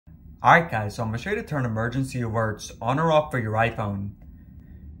Alright guys, so I'm going to show you to turn emergency alerts on or off for your iPhone,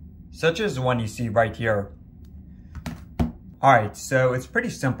 such as the one you see right here. Alright, so it's pretty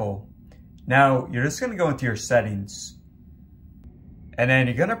simple. Now, you're just going to go into your settings, and then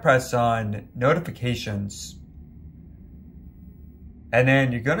you're going to press on notifications, and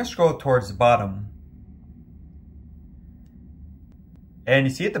then you're going to scroll towards the bottom. And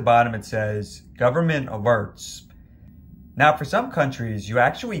you see at the bottom it says government alerts. Now for some countries you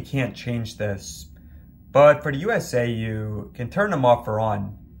actually can't change this, but for the USA you can turn them off or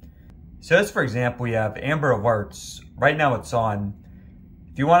on. So as for example, we have Amber Alerts. Right now it's on.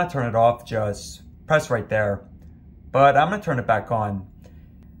 If you want to turn it off, just press right there. But I'm going to turn it back on.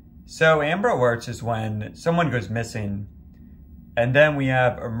 So Amber Alerts is when someone goes missing. And then we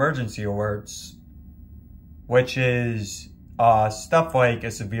have Emergency Alerts, which is stuff like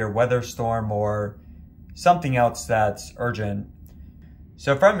a severe weather storm or something else that's urgent.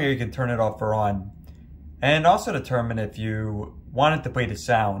 So from here you can turn it off or on. And also determine if you want it to play the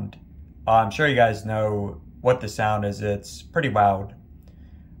sound. I'm sure you guys know what the sound is. It's pretty loud.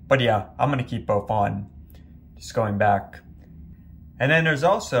 But yeah, I'm going to keep both on. Just going back. And then there's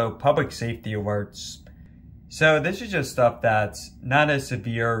also public safety alerts. So this is just stuff that's not as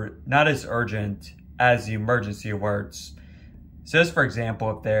severe, not as urgent as the emergency alerts. So just for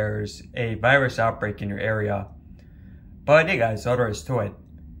example, if there's a virus outbreak in your area. But hey guys, all there is to it.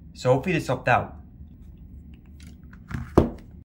 So hopefully this helped out.